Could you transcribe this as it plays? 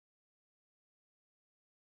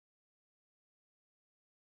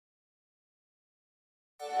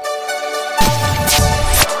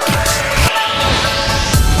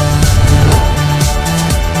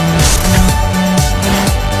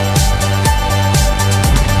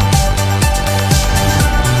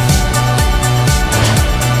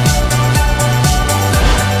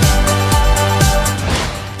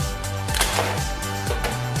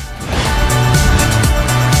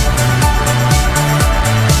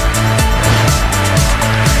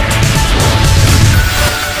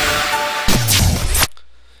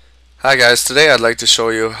Hi guys, today I'd like to show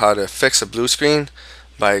you how to fix a blue screen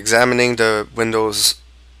by examining the Windows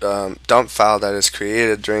dump file that is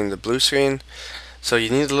created during the blue screen. So you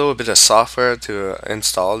need a little bit of software to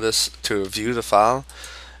install this to view the file,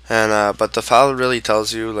 and but the file really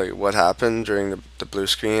tells you like what happened during the blue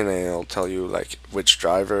screen, and it'll tell you like which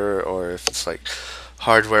driver or if it's like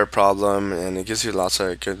hardware problem, and it gives you lots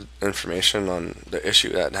of good information on the issue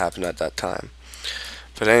that happened at that time.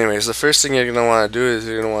 But anyways, the first thing you're going to want to do is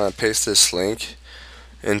you're going to want to paste this link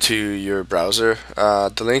into your browser.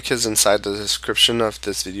 The link is inside the description of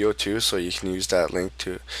this video too, so you can use that link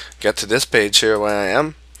to get to this page here where I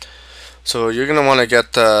am. So you're going to want to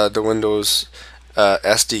get the Windows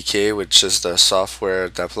SDK, which is the software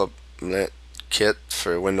development kit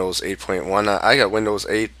for Windows 8.1. I got Windows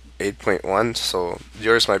 8.1, so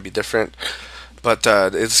yours might be different, but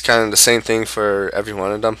it's kind of the same thing for every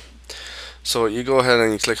one of them. So you go ahead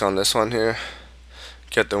and you click on this one here,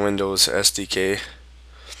 get the Windows SDK,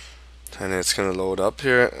 and it's going to load up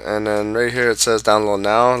here, and then right here it says download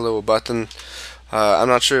now, a little button. I'm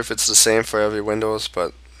not sure if it's the same for every Windows,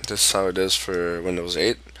 but this is how it is for Windows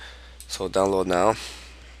 8. So download now.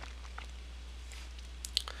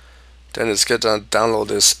 Then it's going to download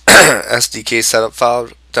this SDK setup file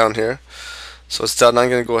down here. So it's done. I'm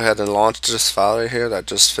going to go ahead and launch this file right here that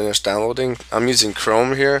just finished downloading. I'm using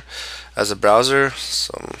Chrome here as a browser.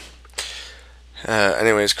 So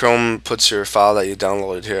anyways, Chrome puts your file that you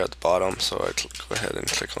downloaded here at the bottom. So I go ahead and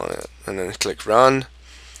click on it and then click run.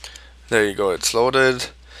 There you go, it's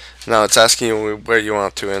loaded. Now it's asking you where you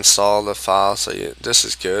want to install the file. So this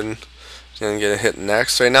is good. You're going to hit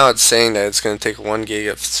next. Right now it's saying that it's going to take 1 gig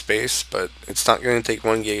of space, but it's not going to take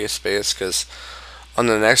 1 gig of space because on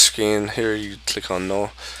the next screen here, you click on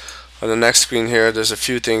no. On the next screen here, there's a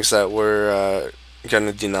few things that we're going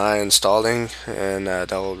to deny installing, and that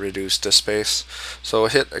will reduce the space. So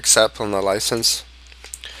hit accept on the license.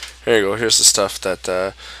 Here you go. Here's the stuff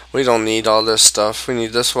that we don't need. All this stuff. We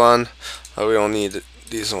need this one. We don't need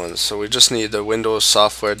these ones. So we just need the Windows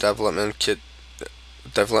Software Development Kit,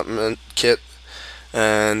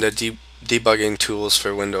 and the debugging tools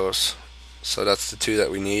for Windows. So that's the two that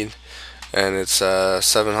we need. And it's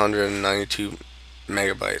 792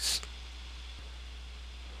 megabytes.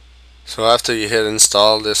 So after you hit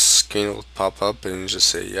install, this screen will pop up and you just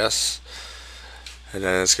say yes, and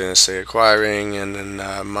then it's going to say acquiring, and then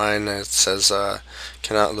mine it says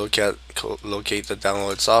cannot locate the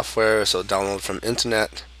download software, so download from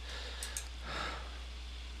internet.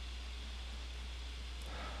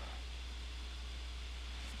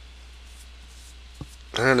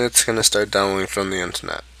 And it's going to start downloading from the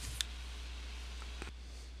internet.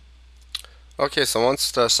 Okay, so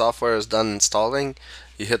once the software is done installing,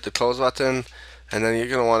 you hit the close button, and then you're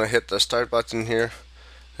going to want to hit the start button here,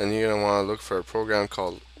 and you're going to want to look for a program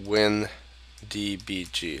called WinDBG.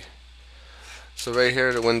 So right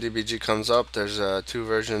here the WinDBG comes up. There's two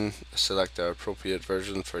versions. Select the appropriate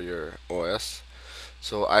version for your OS.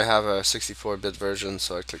 So I have a 64-bit version,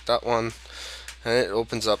 so I click that one, and it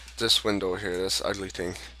opens up this window here, this ugly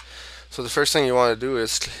thing. So the first thing you want to do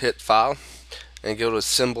is hit file and go to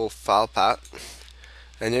symbol file path,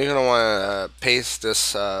 and you're going to want to paste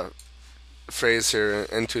this phrase here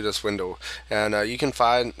into this window, and you can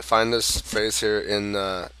find this phrase here in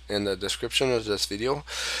the description of this video.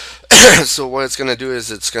 So what it's going to do is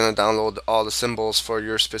it's going to download all the symbols for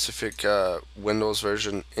your specific Windows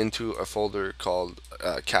version into a folder called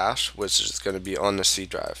cache, which is going to be on the C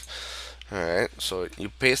drive. Alright, so you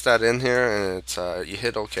paste that in here, and it's you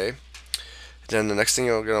hit OK. Then the next thing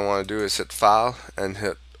you're going to want to do is hit file and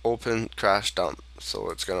hit open crash dump. So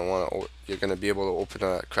it's going to want to, you're going to be able to open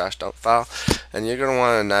a crash dump file, and you're going to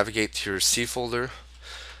want to navigate to your C folder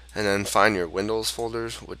and then find your Windows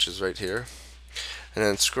folders, which is right here, and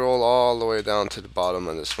then scroll all the way down to the bottom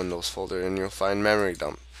of this Windows folder, and you'll find memory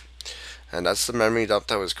dump, and that's the memory dump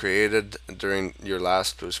that was created during your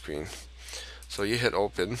last blue screen. So you hit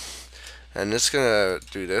open, and it's gonna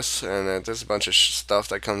do this, and there's a bunch of stuff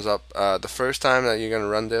that comes up. The first time that you're gonna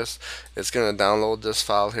run this, it's gonna download this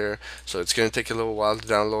file here, so it's gonna take a little while to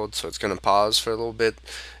download, so it's gonna pause for a little bit,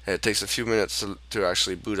 and it takes a few minutes to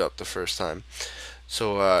actually boot up the first time.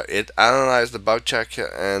 So it analyzed the bug check,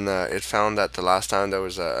 and it found that the last time there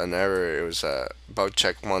was an error, it was bug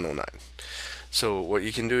check 109. So what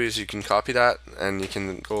you can do is you can copy that, and you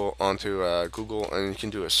can go onto Google, and you can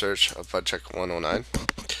do a search of bug check 109,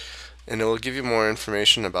 and it will give you more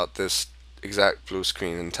information about this exact blue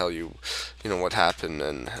screen and tell you, what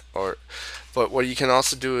happened. But what you can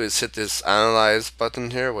also do is hit this analyze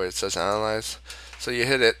button here where it says analyze. So you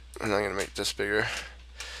hit it, and I'm gonna make this bigger.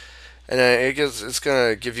 And then it's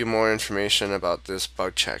gonna give you more information about this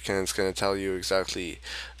bug check, and it's gonna tell you exactly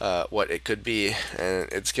what it could be,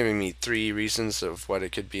 and it's giving me 3 reasons of what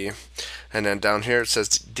it could be. And then down here it says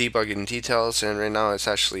debugging details, and right now it's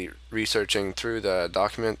actually researching through the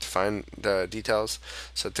document to find the details.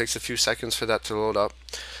 So it takes a few seconds for that to load up.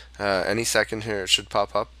 Any second here it should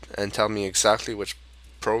pop up and tell me exactly which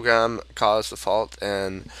program caused the fault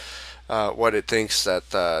and what it thinks that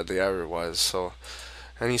the error was. So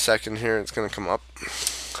any second here it's going to come up.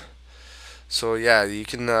 So yeah, you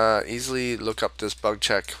can easily look up this bug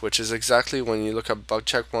check, which is exactly when you look up bug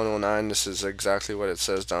check 109, this is exactly what it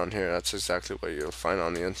says down here. That's exactly what you'll find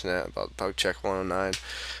on the internet about bug check 109. It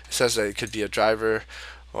says that it could be a driver,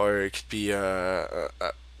 or it could be a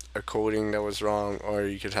coding that was wrong, or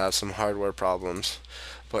you could have some hardware problems.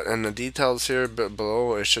 But in the details here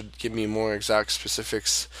below, it should give me more exact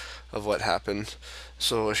specifics of what happened.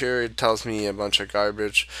 So here it tells me a bunch of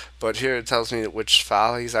garbage, but here it tells me which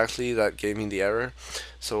file exactly that gave me the error.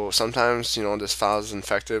 So sometimes, this file is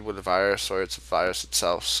infected with a virus, or it's a virus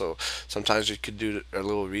itself. So sometimes you could do a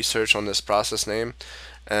little research on this process name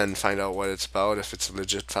and find out what it's about, if it's a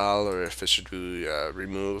legit file or if it should be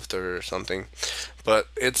removed or something. But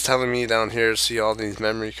it's telling me down here, see all these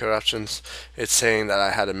memory corruptions. It's saying that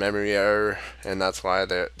I had a memory error, and that's why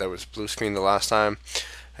there was blue screen the last time,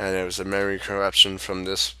 and there was a memory corruption from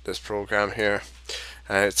this program here.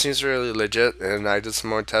 It seems really legit, and I did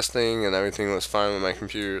some more testing, and everything was fine with my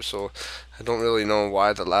computer. So I don't really know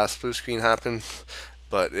why the last blue screen happened,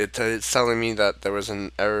 but it's telling me that there was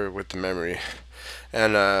an error with the memory.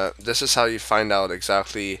 And this is how you find out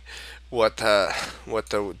exactly what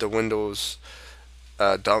the Windows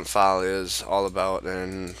dump file is all about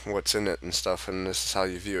and what's in it and stuff. And this is how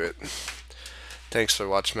you view it. Thanks for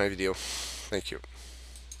watching my video. Thank you.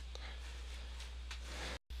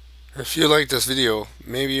 If you like this video,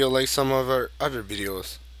 maybe you'll like some of our other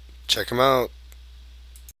videos. Check them out.